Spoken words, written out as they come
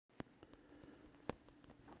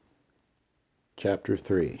Chapter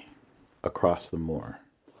 3. Across the Moor.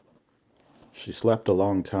 She slept a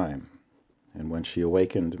long time, and when she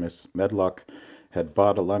awakened, Miss Medlock had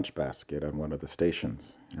bought a lunch basket at one of the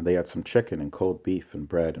stations, and they had some chicken and cold beef and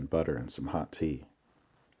bread and butter and some hot tea.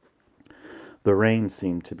 The rain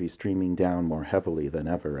seemed to be streaming down more heavily than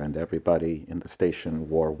ever, and everybody in the station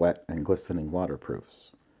wore wet and glistening waterproofs.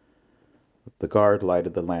 The guard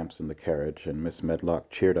lighted the lamps in the carriage, and Miss Medlock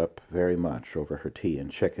cheered up very much over her tea and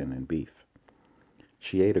chicken and beef.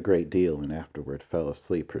 She ate a great deal and afterward fell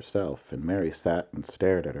asleep herself, and Mary sat and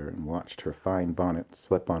stared at her and watched her fine bonnet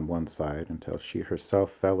slip on one side until she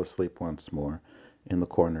herself fell asleep once more in the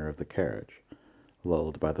corner of the carriage,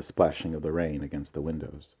 lulled by the splashing of the rain against the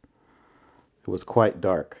windows. It was quite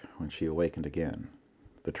dark when she awakened again.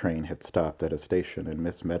 The train had stopped at a station, and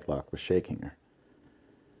Miss Medlock was shaking her.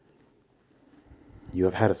 "You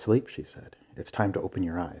have had a sleep," she said. "It's time to open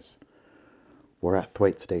your eyes. We're at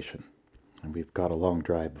Thwaite Station, and we've got a long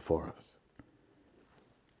drive before us."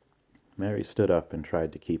 Mary stood up and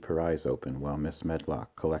tried to keep her eyes open while Miss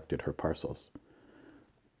Medlock collected her parcels.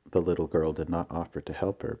 The little girl did not offer to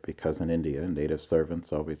help her because in India native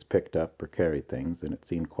servants always picked up or carried things, and it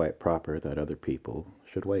seemed quite proper that other people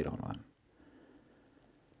should wait on one.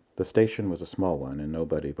 The station was a small one, and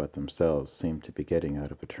nobody but themselves seemed to be getting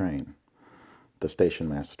out of a train. The station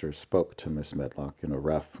master spoke to Miss Medlock in a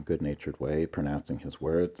rough, good-natured way, pronouncing his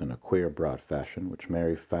words in a queer, broad fashion, which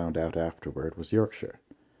Mary found out afterward was Yorkshire.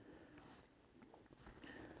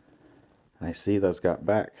 "I see tha's got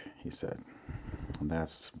back," he said, "and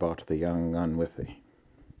that's bought the young un with thee."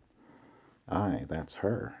 "Aye, that's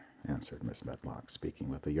her," answered Miss Medlock, speaking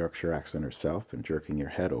with a Yorkshire accent herself, and jerking her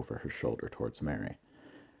head over her shoulder towards Mary.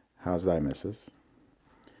 "How's thy missus?"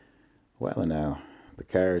 "Well, now, the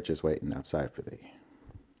carriage is waiting outside for thee."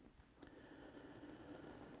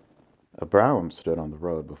 A brougham stood on the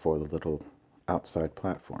road before the little outside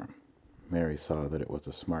platform. Mary saw that it was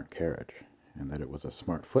a smart carriage, and that it was a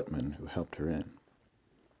smart footman who helped her in.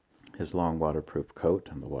 His long waterproof coat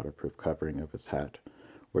and the waterproof covering of his hat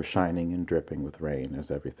were shining and dripping with rain, as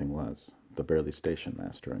everything was, the burly station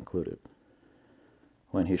master included.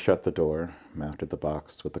 When he shut the door, mounted the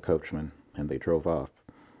box with the coachman, and they drove off,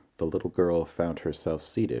 the little girl found herself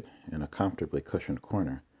seated in a comfortably cushioned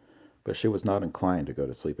corner, but she was not inclined to go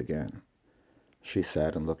to sleep again. She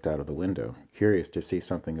sat and looked out of the window, curious to see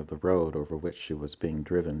something of the road over which she was being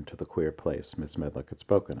driven to the queer place Miss Medlock had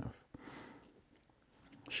spoken of.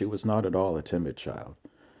 She was not at all a timid child,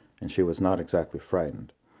 and she was not exactly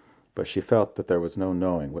frightened, but she felt that there was no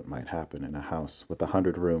knowing what might happen in a house with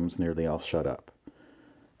 100 rooms nearly all shut up,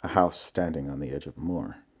 a house standing on the edge of a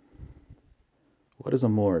moor. "What is a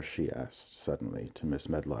moor?" she asked suddenly to Miss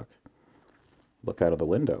Medlock. "Look out of the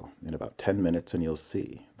window. In about 10 minutes and you'll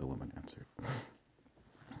see," the woman answered.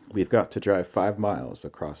 "We've got to drive 5 miles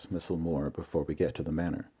across Missel Moor before we get to the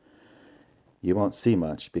manor. You won't see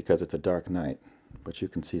much because it's a dark night, but you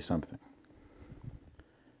can see something."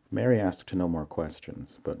 Mary asked no more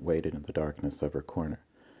questions, but waited in the darkness of her corner,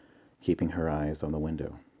 keeping her eyes on the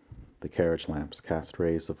window. The carriage lamps cast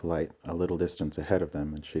rays of light a little distance ahead of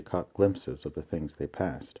them, and she caught glimpses of the things they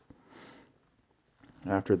passed.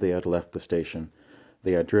 After they had left the station,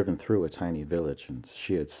 they had driven through a tiny village, and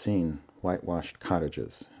she had seen whitewashed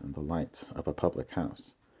cottages and the lights of a public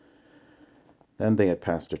house. Then they had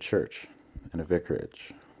passed a church and a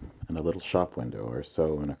vicarage, and a little shop window or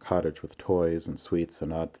so in a cottage with toys and sweets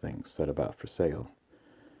and odd things set about for sale.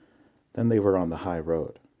 Then they were on the high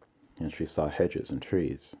road, and she saw hedges and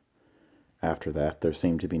trees. After that, there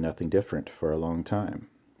seemed to be nothing different for a long time,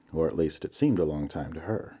 or at least it seemed a long time to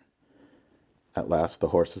her. At last the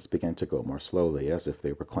horses began to go more slowly, as if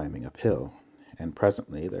they were climbing uphill, and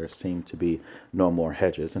presently there seemed to be no more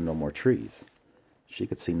hedges and no more trees. She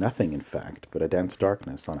could see nothing, in fact, but a dense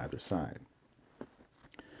darkness on either side.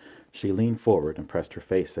 She leaned forward and pressed her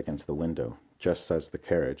face against the window, just as the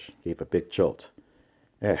carriage gave a big jolt.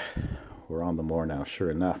 We're on the moor now, sure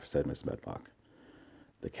enough," said Miss Medlock.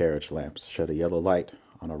 The carriage lamps shed a yellow light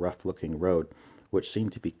on a rough-looking road which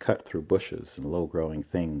seemed to be cut through bushes and low-growing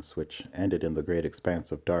things, which ended in the great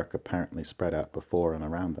expanse of dark apparently spread out before and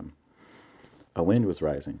around them. A wind was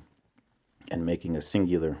rising, and making a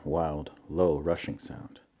singular, wild, low, rushing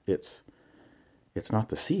sound. It's not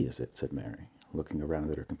the sea, is it?" said Mary, looking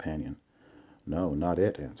around at her companion. "No, not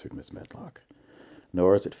it," answered Miss Medlock.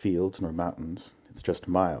 "Nor is it fields nor mountains. It's just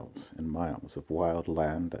miles and miles of wild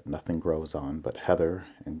land that nothing grows on but heather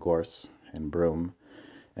and gorse and broom,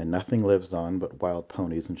 and nothing lives on but wild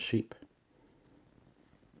ponies and sheep."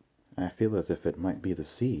 "I feel as if it might be the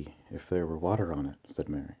sea, if there were water on it," said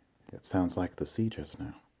Mary. "It sounds like the sea just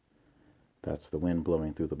now." That's the wind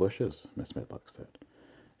blowing through the bushes, Miss Medlock said.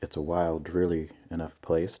 It's a wild, dreary enough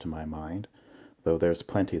place to my mind, though there's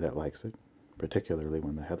plenty that likes it, particularly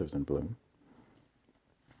when the heather's in bloom.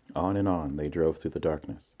 On and on they drove through the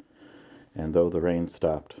darkness, and though the rain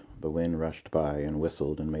stopped, the wind rushed by and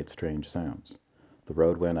whistled and made strange sounds. The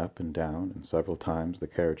road went up and down, and several times the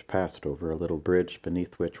carriage passed over a little bridge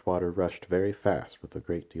beneath which water rushed very fast with a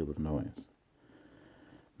great deal of noise.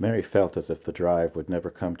 Mary felt as if the drive would never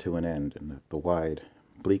come to an end, and that the wide,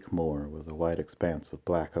 bleak moor was a wide expanse of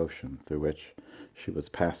black ocean through which she was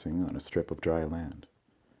passing on a strip of dry land.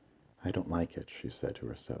 "I don't like it," she said to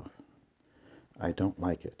herself. "I don't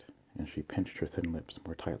like it," and she pinched her thin lips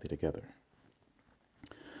more tightly together.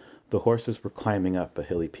 The horses were climbing up a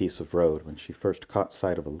hilly piece of road when she first caught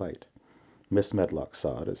sight of a light. Miss Medlock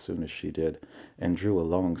saw it as soon as she did, and drew a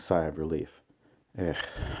long sigh of relief.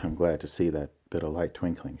 I'm glad to see that bit of light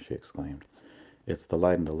twinkling," she exclaimed. "It's the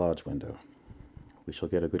light in the lodge window. We shall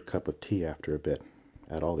get a good cup of tea after a bit,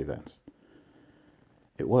 at all events."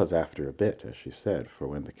 It was after a bit, as she said, for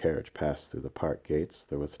when the carriage passed through the park gates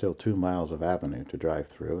there was still 2 miles of avenue to drive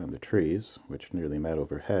through, and the trees, which nearly met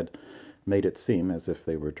overhead, made it seem as if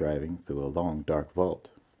they were driving through a long dark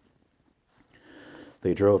vault.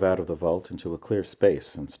 They drove out of the vault into a clear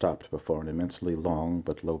space and stopped before an immensely long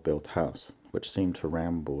but low-built house, which seemed to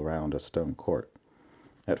ramble round a stone court.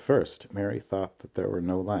 At first Mary thought that there were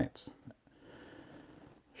no lights.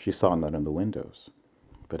 She saw none in the windows.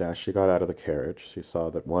 But as she got out of the carriage, she saw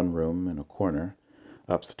that one room in a corner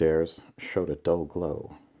upstairs showed a dull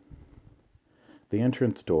glow. The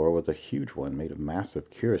entrance door was a huge one made of massive,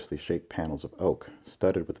 curiously shaped panels of oak,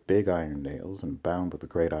 studded with big iron nails and bound with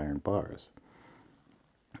great iron bars.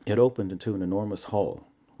 It opened into an enormous hall,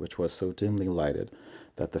 which was so dimly lighted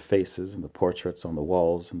that the faces and the portraits on the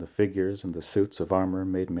walls and the figures and the suits of armor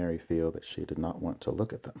made Mary feel that she did not want to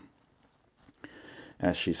look at them.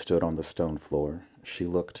 As she stood on the stone floor, she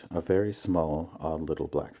looked a very small, odd little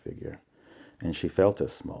black figure, and she felt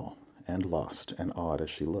as small and lost and odd as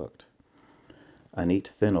she looked. A neat,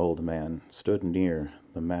 thin old man stood near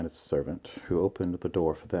the manservant, who opened the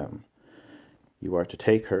door for them. "You are to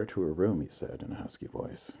take her to her room," he said in a husky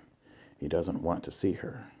voice. "He doesn't want to see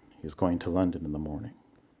her. He's going to London in the morning."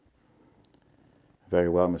 "Very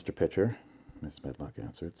well, Mr. Pitcher," Miss Medlock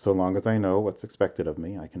answered. "So long as I know what's expected of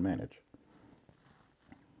me, I can manage."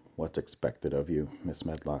 "What's expected of you, Miss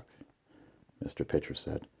Medlock," Mr. Pitcher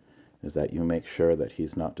said, "is that you make sure that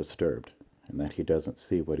he's not disturbed, and that he doesn't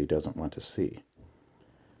see what he doesn't want to see."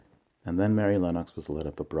 And then Mary Lennox was led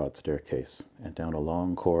up a broad staircase, and down a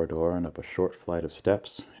long corridor, and up a short flight of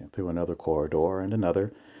steps, and through another corridor and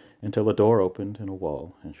another, until a door opened in a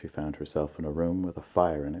wall, and she found herself in a room with a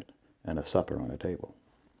fire in it, and a supper on a table.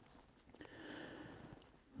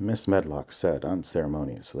 Miss Medlock said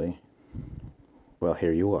unceremoniously, "Well,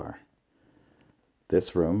 here you are.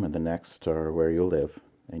 This room and the next are where you'll live,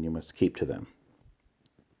 and you must keep to them.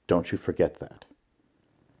 Don't you forget that."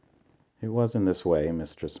 It was in this way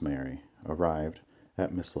Mistress Mary arrived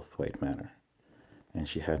at Misselthwaite Manor, and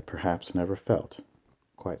she had perhaps never felt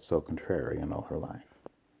quite so contrary in all her life.